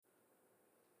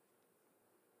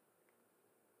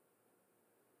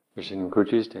Virginem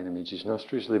Crucis, de nemicis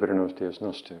nostris, libera nos Deus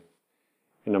noster.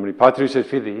 In nomine Patris et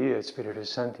Filii et Spiritus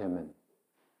Sancti. Amen.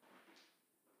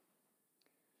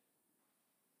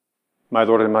 My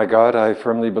Lord and my God, I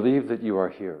firmly believe that you are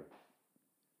here,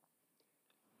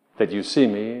 that you see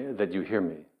me, that you hear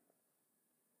me.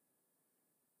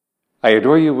 I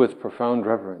adore you with profound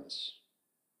reverence.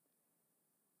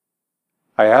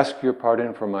 I ask your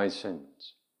pardon for my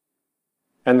sins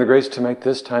and the grace to make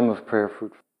this time of prayer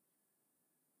fruitful.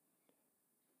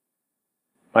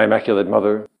 My Immaculate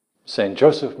Mother, Saint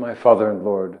Joseph, my Father and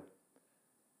Lord,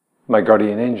 my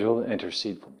guardian angel,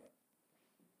 intercede for me.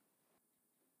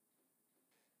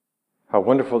 How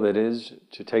wonderful it is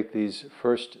to take these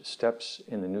first steps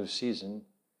in the new season,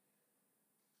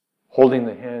 holding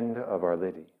the hand of Our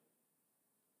Lady.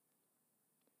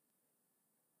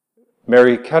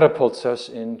 Mary catapults us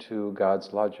into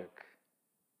God's logic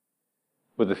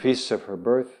with the feasts of her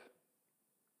birth,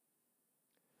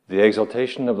 the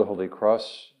exaltation of the Holy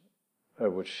Cross,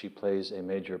 of which she plays a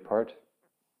major part,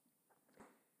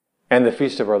 and the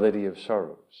feast of Our Lady of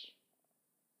Sorrows.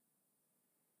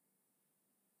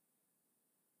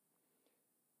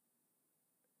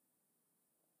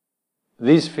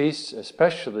 These feasts,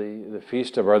 especially the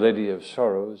feast of Our Lady of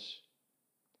Sorrows,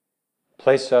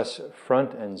 place us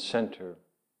front and center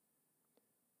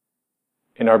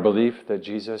in our belief that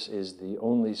Jesus is the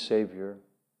only Savior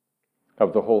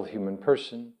of the whole human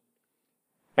person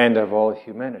and of all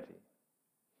humanity.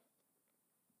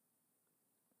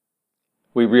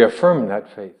 We reaffirm that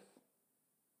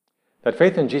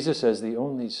faith in Jesus as the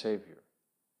only Savior.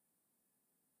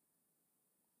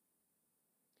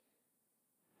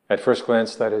 At first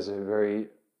glance, that is a very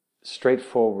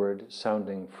straightforward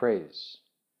sounding phrase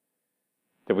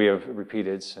that we have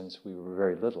repeated since we were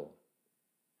very little.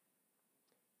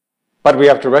 But we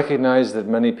have to recognize that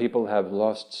many people have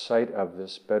lost sight of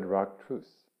this bedrock truth,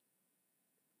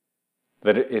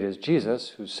 that it is Jesus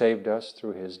who saved us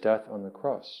through his death on the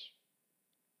cross.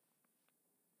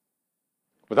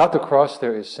 Without the cross,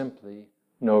 there is simply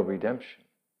no redemption.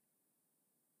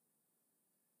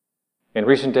 In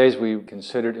recent days, we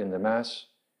considered in the Mass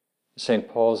St.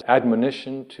 Paul's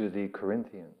admonition to the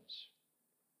Corinthians.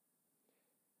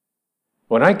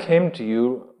 When I came to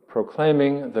you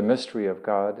proclaiming the mystery of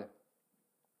God,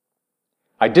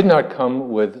 I did not come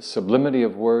with sublimity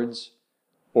of words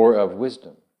or of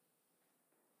wisdom.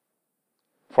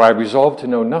 For I resolved to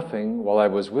know nothing while I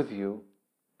was with you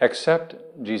except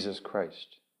Jesus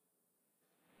Christ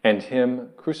and him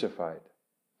crucified.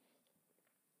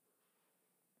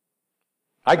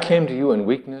 I came to you in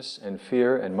weakness and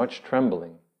fear and much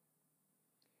trembling.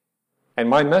 And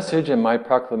my message and my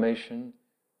proclamation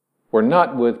were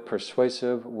not with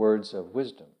persuasive words of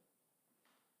wisdom,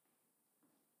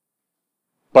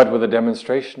 but with a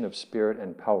demonstration of spirit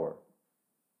and power,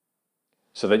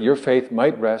 so that your faith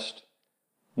might rest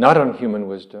not on human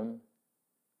wisdom,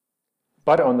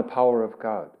 but on the power of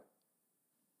God.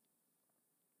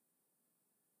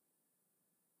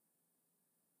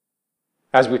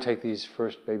 As we take these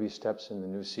first baby steps in the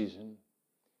new season,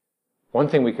 one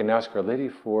thing we can ask Our Lady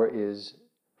for is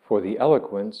for the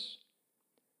eloquence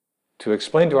to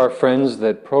explain to our friends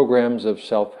that programs of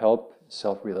self-help,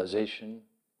 self-realization,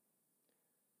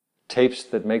 tapes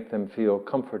that make them feel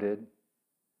comforted,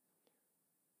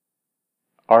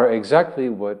 are exactly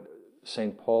what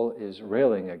St. Paul is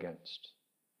railing against: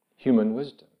 human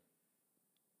wisdom.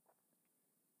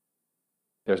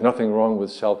 There's nothing wrong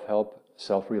with self-help,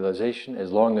 self-realization,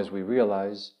 as long as we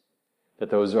realize that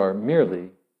those are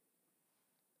merely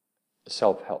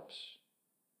self-helps.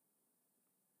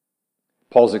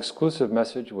 Paul's exclusive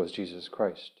message was Jesus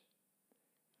Christ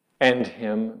and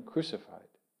him crucified.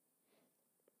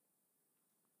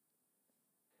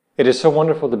 It is so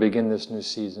wonderful to begin this new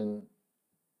season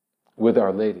with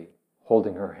Our Lady,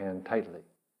 holding her hand tightly.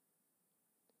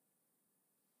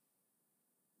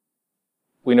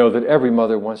 We know that every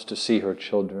mother wants to see her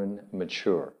children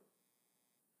mature.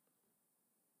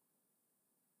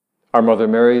 Our Mother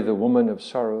Mary, the woman of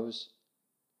sorrows,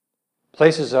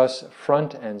 places us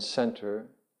front and center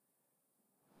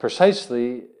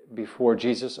precisely before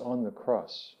Jesus on the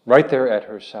cross, right there at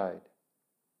her side,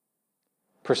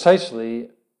 precisely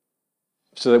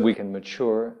so that we can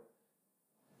mature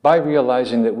by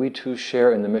realizing that we too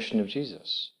share in the mission of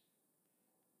Jesus.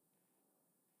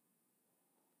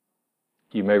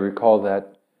 You may recall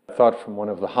that thought from one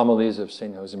of the homilies of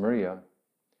St. Josemaria,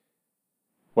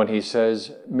 when he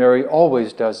says, Mary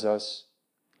always does us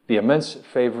the immense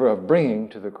favor of bringing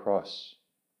to the cross,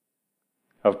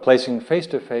 of placing face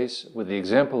to face with the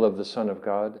example of the Son of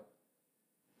God,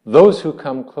 those who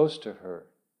come close to her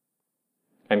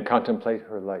and contemplate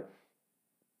her life.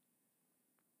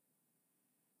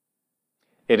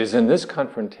 It is in this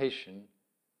confrontation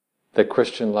that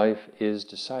Christian life is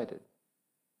decided.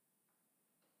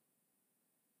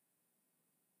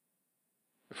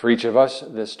 For each of us,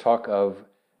 this talk of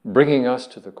bringing us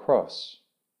to the cross,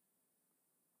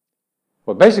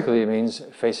 well, basically it means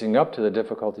facing up to the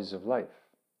difficulties of life.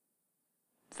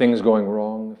 Things going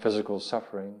wrong, physical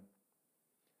suffering,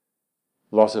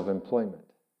 loss of employment.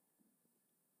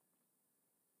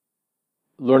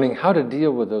 Learning how to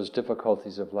deal with those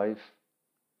difficulties of life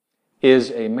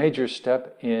is a major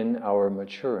step in our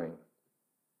maturing.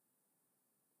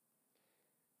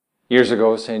 Years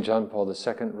ago, St. John Paul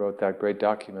II wrote that great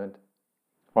document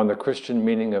on the Christian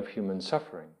meaning of human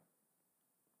suffering.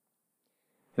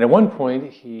 And at one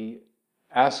point, he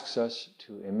asks us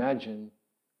to imagine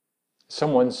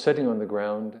someone sitting on the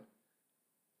ground,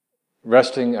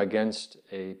 resting against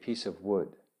a piece of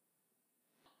wood,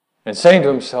 and saying to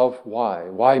himself, why?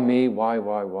 Why me? Why?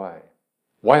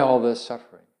 Why all this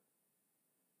suffering?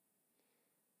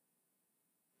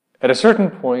 At a certain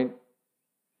point,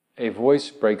 a voice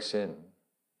breaks in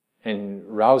and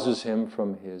rouses him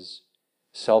from his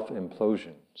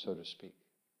self-implosion, so to speak.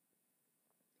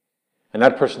 And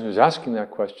that person who's asking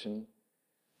that question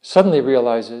suddenly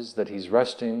realizes that he's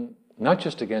resting not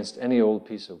just against any old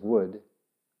piece of wood,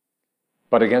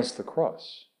 but against the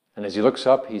cross. And as he looks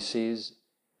up, he sees,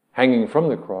 hanging from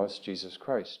the cross, Jesus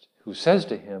Christ, who says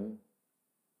to him,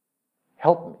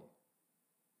 "Help me.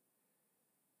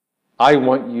 I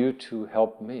want you to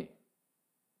help me."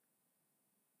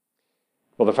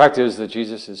 Well, the fact is that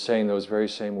Jesus is saying those very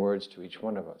same words to each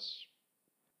one of us.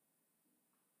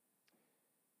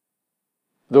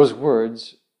 Those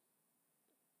words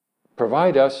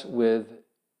provide us with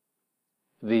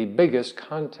the biggest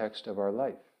context of our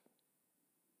life.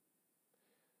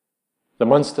 The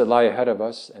months that lie ahead of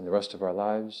us and the rest of our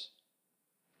lives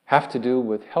have to do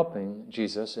with helping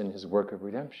Jesus in his work of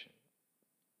redemption.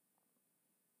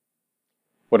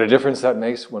 What a difference that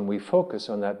makes when we focus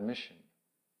on that mission.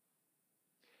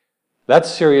 That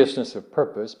seriousness of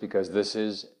purpose, because this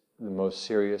is the most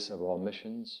serious of all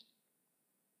missions,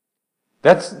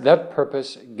 that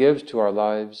purpose gives to our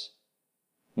lives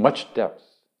much depth.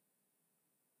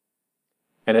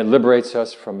 And it liberates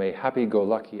us from a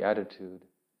happy-go-lucky attitude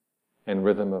and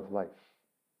rhythm of life.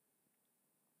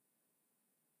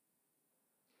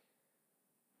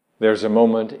 There's a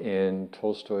moment in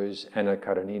Tolstoy's Anna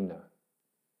Karenina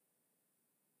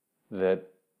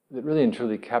that really and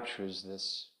truly captures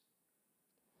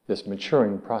this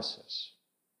maturing process.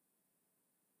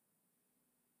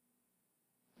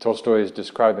 Tolstoy is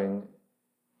describing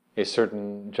a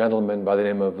certain gentleman by the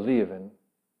name of Lievin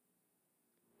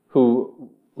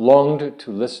who longed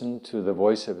to listen to the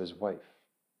voice of his wife.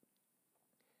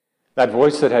 That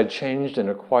voice that had changed and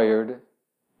acquired,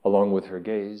 along with her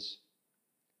gaze,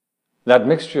 that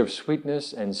mixture of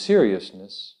sweetness and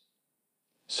seriousness,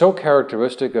 so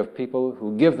characteristic of people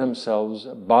who give themselves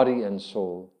body and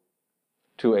soul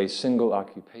to a single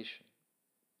occupation.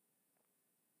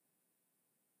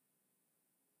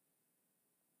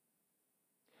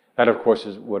 That, of course,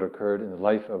 is what occurred in the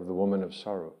life of the woman of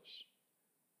sorrows.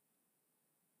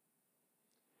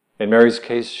 In Mary's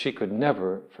case, she could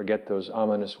never forget those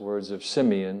ominous words of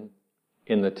Simeon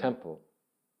in the temple,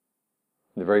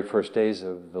 in the very first days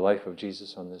of the life of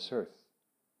Jesus on this earth.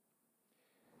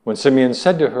 When Simeon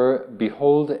said to her,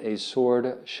 "Behold, a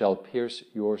sword shall pierce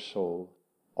your soul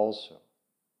also."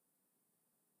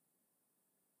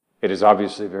 It is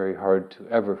obviously very hard to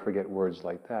ever forget words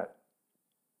like that.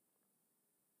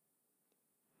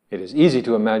 It is easy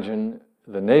to imagine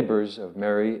the neighbors of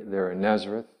Mary there in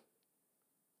Nazareth,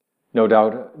 no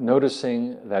doubt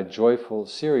noticing that joyful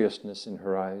seriousness in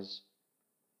her eyes,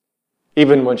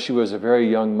 even when she was a very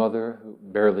young mother,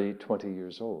 barely 20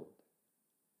 years old.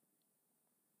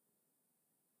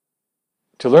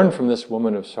 To learn from this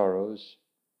woman of sorrows,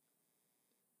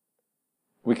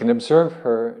 we can observe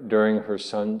her during her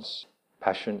son's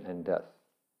passion and death.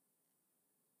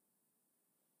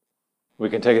 We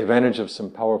can take advantage of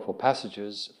some powerful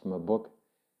passages from a book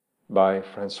by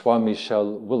Francois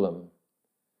Michel Willem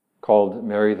called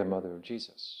Mary, the Mother of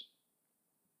Jesus.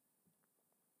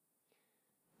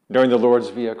 During the Lord's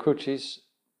Via Crucis,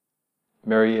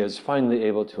 Mary is finally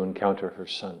able to encounter her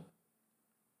son.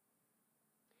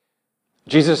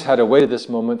 Jesus had awaited this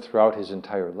moment throughout his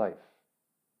entire life.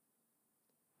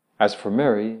 As for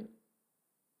Mary,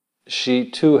 she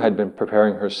too had been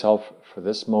preparing herself for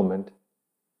this moment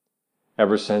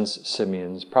ever since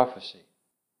Simeon's prophecy.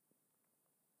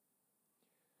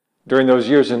 During those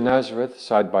years in Nazareth,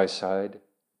 side by side,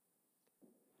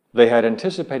 they had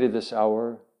anticipated this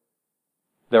hour,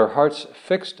 their hearts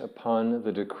fixed upon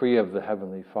the decree of the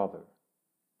Heavenly Father.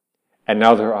 And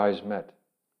now their eyes met.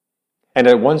 And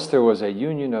at once there was a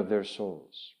union of their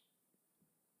souls.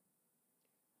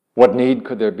 What need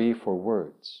could there be for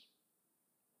words?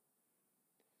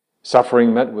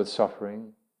 Suffering met with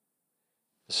suffering.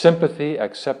 Sympathy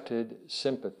accepted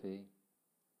sympathy.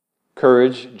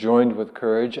 Courage joined with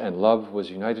courage, and love was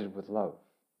united with love.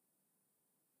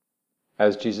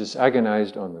 As Jesus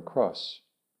agonized on the cross,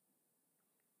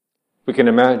 we can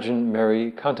imagine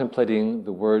Mary contemplating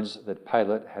the words that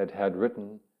Pilate had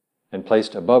written and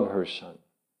placed above her son,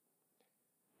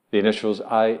 the initials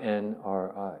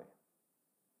INRI.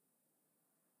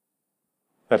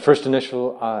 That first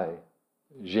initial I,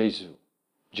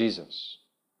 Jesus.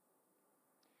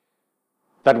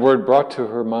 That word brought to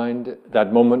her mind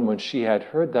that moment when she had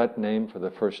heard that name for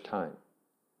the first time.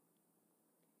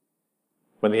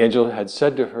 When the angel had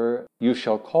said to her, "You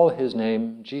shall call his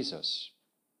name Jesus."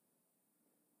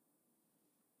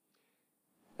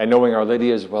 And knowing Our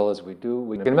Lady as well as we do,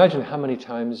 we can imagine how many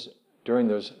times during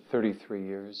those 33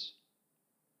 years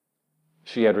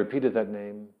she had repeated that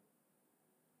name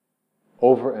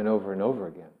over and over and over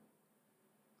again.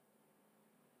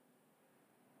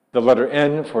 The letter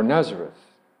N for Nazareth,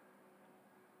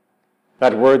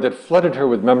 that word that flooded her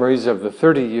with memories of the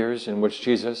 30 years in which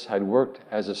Jesus had worked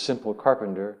as a simple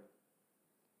carpenter,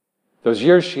 those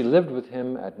years she lived with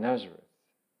him at Nazareth.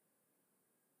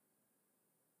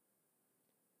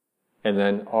 And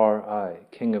then R.I.,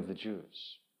 King of the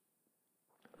Jews,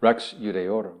 Rex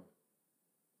Judaeorum.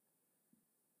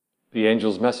 The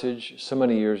angel's message so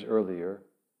many years earlier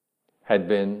had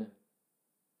been,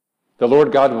 the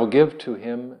Lord God will give to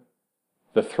him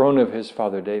the throne of his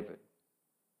father David,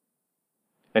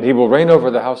 and he will reign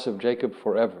over the house of Jacob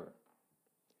forever,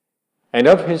 and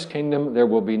of his kingdom there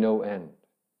will be no end.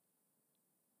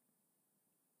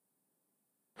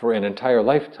 For an entire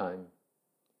lifetime,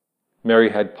 Mary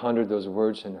had pondered those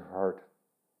words in her heart,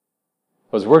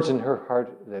 those words in her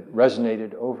heart that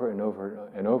resonated over and over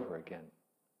and over again.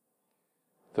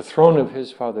 The throne of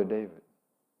his father David.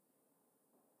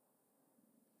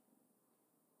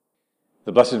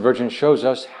 The Blessed Virgin shows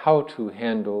us how to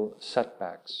handle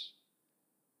setbacks,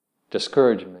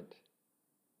 discouragement,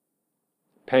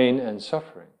 pain, and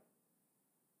suffering.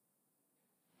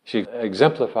 She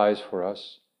exemplifies for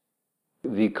us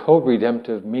the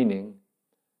co-redemptive meaning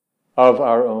of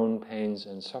our own pains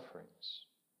and sufferings.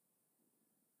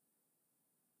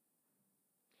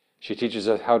 She teaches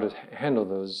us how to handle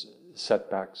those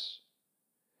setbacks,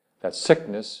 that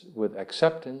sickness, with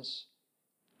acceptance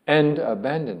and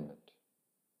abandonment.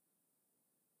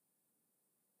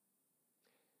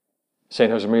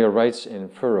 St. Josemaria writes in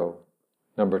Furrow,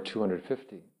 number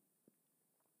 250,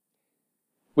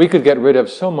 "We could get rid of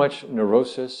so much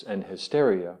neurosis and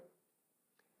hysteria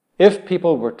if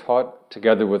people were taught,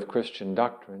 together with Christian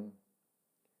doctrine,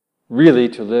 really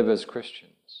to live as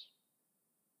Christians,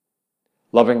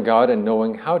 loving God and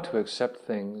knowing how to accept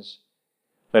things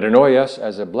that annoy us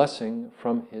as a blessing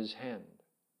from His hand."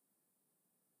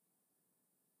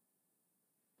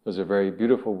 Those are very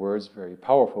beautiful words, very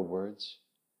powerful words.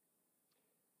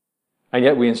 And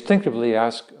yet we instinctively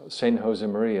ask St.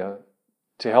 Josemaria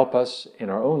to help us in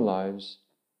our own lives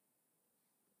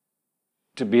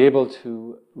to be able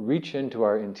to reach into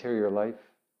our interior life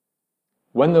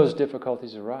when those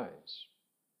difficulties arise.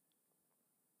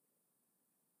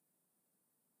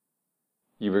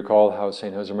 You recall how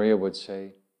St. Josemaria would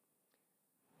say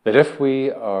that if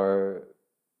we are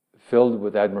filled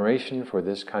with admiration for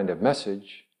this kind of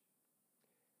message,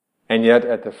 and yet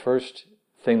at the first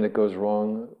thing that goes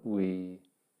wrong, we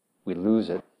lose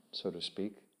it, so to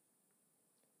speak,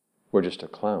 we're just a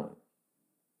clown.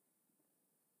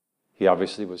 He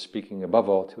obviously was speaking above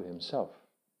all to himself.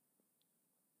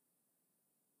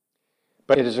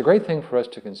 But it is a great thing for us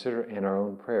to consider in our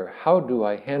own prayer. How do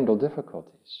I handle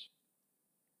difficulties?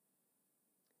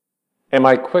 Am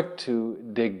I quick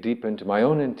to dig deep into my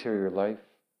own interior life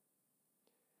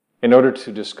in order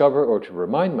to discover or to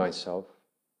remind myself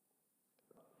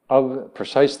of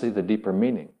precisely the deeper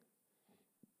meaning?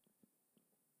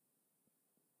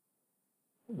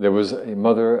 There was a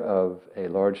mother of a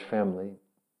large family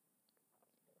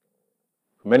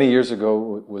who many years ago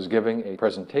was giving a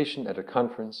presentation at a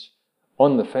conference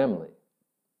on the family.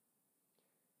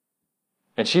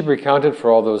 And she recounted for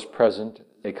all those present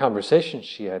a conversation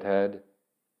she had had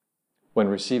when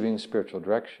receiving spiritual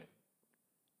direction.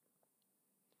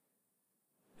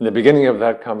 In the beginning of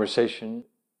that conversation,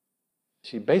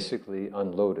 she basically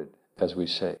unloaded, as we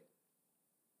say.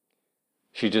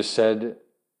 She just said,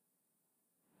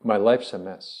 "My life's a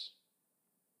mess.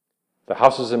 The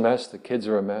house is a mess, the kids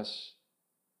are a mess.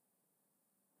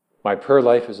 My prayer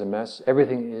life is a mess.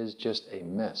 Everything is just a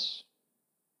mess."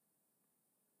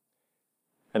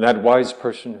 And that wise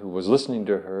person who was listening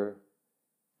to her,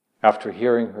 after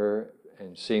hearing her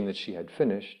and seeing that she had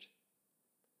finished,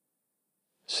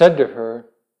 said to her,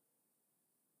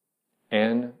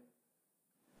 "Anne,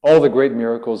 all the great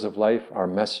miracles of life are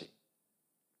messy.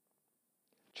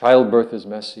 Childbirth is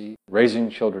messy, raising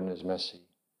children is messy.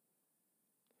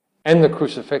 And the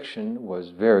crucifixion was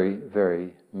very,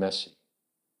 very messy.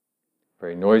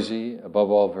 Very noisy, above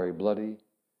all very bloody,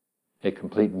 a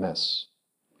complete mess."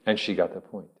 And she got the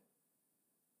point.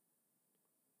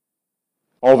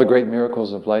 All the great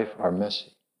miracles of life are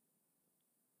messy.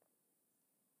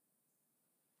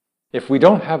 If we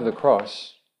don't have the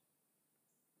cross,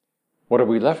 what are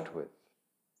we left with?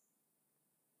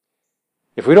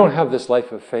 If we don't have this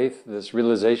life of faith, this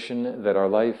realization that our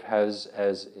life has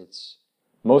as its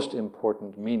most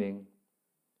important meaning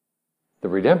the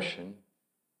redemption,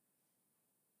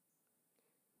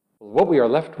 what we are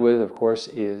left with, of course,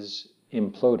 is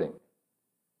imploding.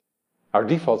 Our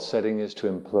default setting is to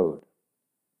implode.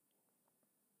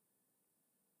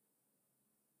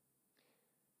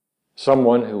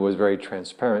 Someone who was very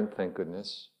transparent, thank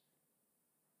goodness,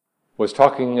 was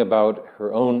talking about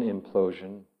her own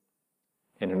implosion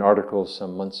in an article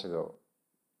some months ago,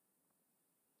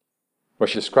 where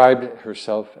she described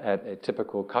herself at a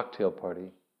typical cocktail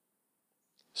party,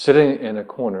 sitting in a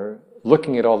corner,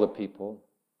 looking at all the people,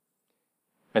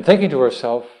 and thinking to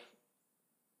herself,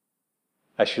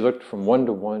 as she looked from one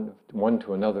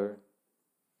to another,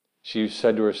 she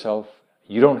said to herself,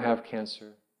 "You don't have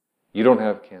cancer, you don't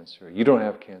have cancer, you don't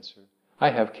have cancer, I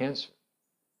have cancer."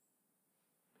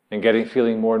 And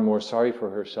feeling more and more sorry for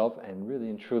herself and really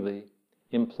and truly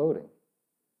imploding,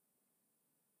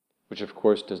 which of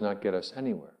course does not get us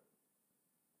anywhere.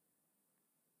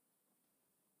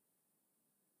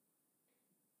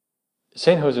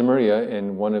 Saint Josemaria,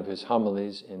 in one of his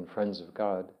homilies in Friends of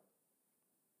God,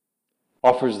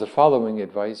 offers the following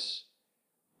advice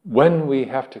when we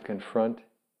have to confront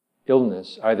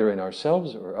illness, either in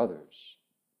ourselves or others.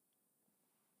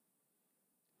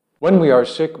 When we are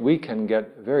sick, we can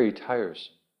get very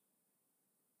tiresome.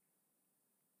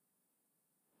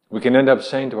 We can end up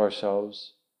saying to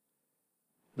ourselves,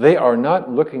 "They are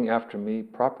not looking after me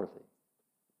properly.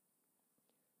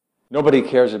 Nobody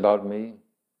cares about me.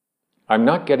 I'm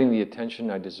not getting the attention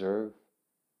I deserve.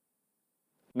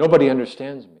 Nobody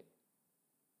understands me."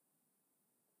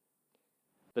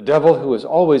 The devil, who is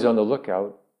always on the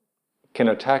lookout, can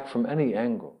attack from any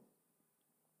angle.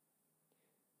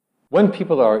 When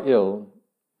people are ill,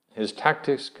 his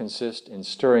tactics consist in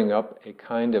stirring up a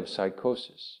kind of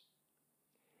psychosis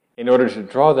in order to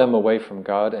draw them away from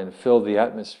God and fill the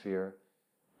atmosphere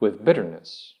with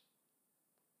bitterness.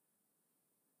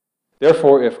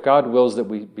 Therefore, if God wills that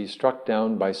we be struck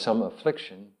down by some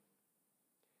affliction,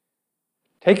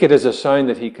 take it as a sign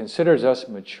that He considers us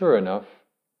mature enough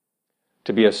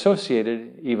to be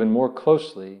associated even more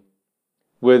closely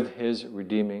with His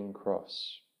redeeming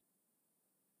cross.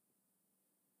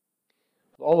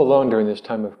 All along during this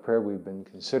time of prayer, we've been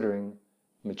considering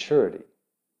maturity,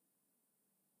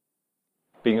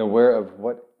 being aware of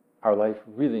what our life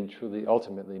really and truly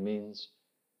ultimately means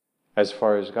as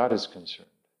far as God is concerned.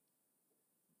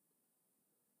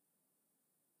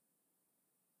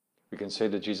 We can say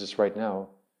to Jesus right now,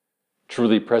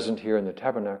 truly present here in the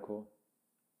tabernacle,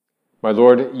 "My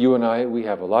Lord, you and I, we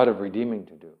have a lot of redeeming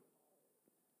to do.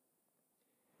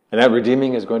 And that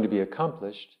redeeming is going to be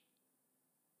accomplished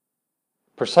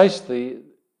precisely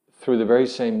through the very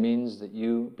same means that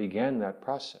you began that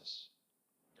process,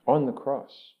 on the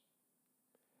cross.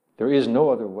 There is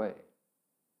no other way."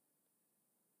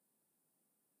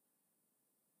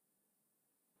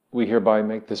 We hereby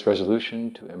make this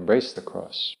resolution to embrace the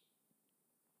cross,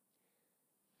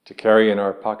 to carry in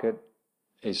our pocket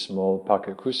a small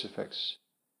pocket crucifix.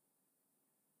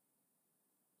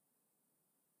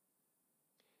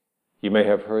 You may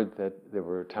have heard that there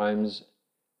were times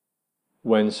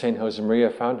when Saint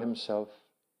Josemaria found himself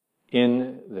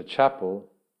in the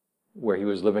chapel where he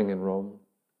was living in Rome,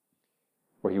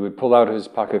 where he would pull out his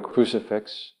pocket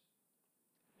crucifix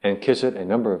and kiss it a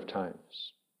number of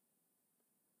times.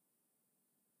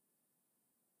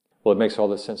 Well, it makes all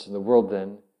the sense in the world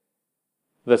then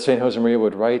that Saint Josemaria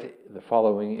would write the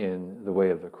following in The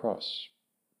Way of the Cross.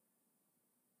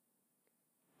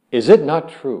 "Is it not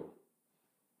true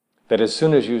that as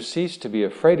soon as you cease to be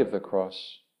afraid of the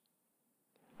cross,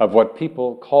 of what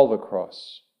people call the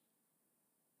cross,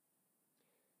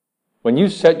 when you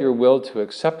set your will to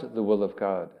accept the will of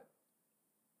God,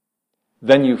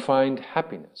 then you find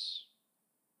happiness,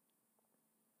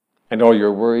 and all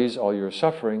your worries, all your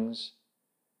sufferings,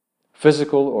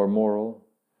 physical or moral,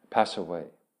 pass away?"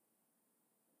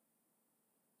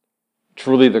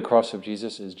 Truly, the cross of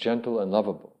Jesus is gentle and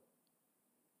lovable.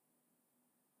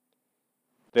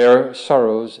 Their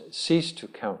sorrows cease to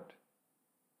count.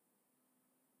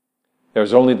 There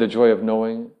is only the joy of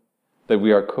knowing that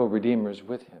we are co-redeemers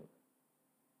with him.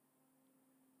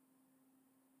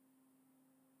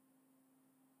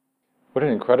 What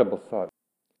an incredible thought.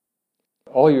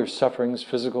 All your sufferings,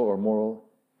 physical or moral,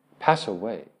 pass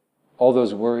away. All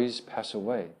those worries pass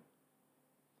away.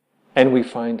 And we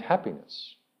find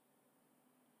happiness.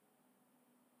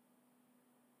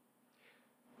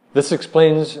 This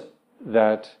explains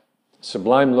that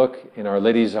sublime look in Our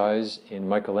Lady's eyes in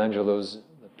Michelangelo's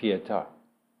Pietà.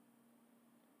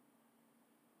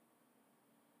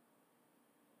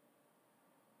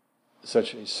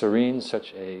 Such a serene,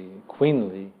 such a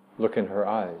queenly look in her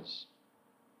eyes.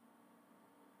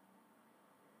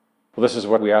 Well, this is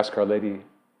what we ask Our Lady.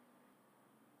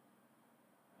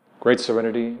 Great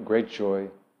serenity, great joy,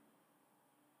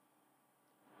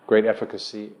 great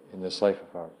efficacy in this life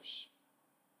of ours.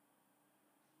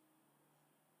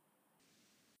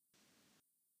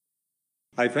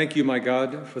 I thank you, my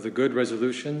God, for the good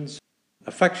resolutions,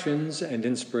 affections, and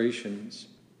inspirations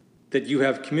that you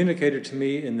have communicated to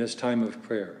me in this time of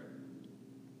prayer.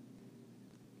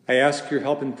 I ask your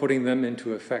help in putting them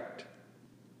into effect.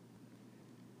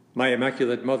 My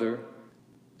Immaculate Mother,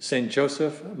 Saint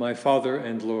Joseph, my Father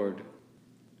and Lord,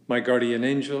 my guardian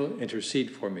angel, intercede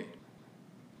for me.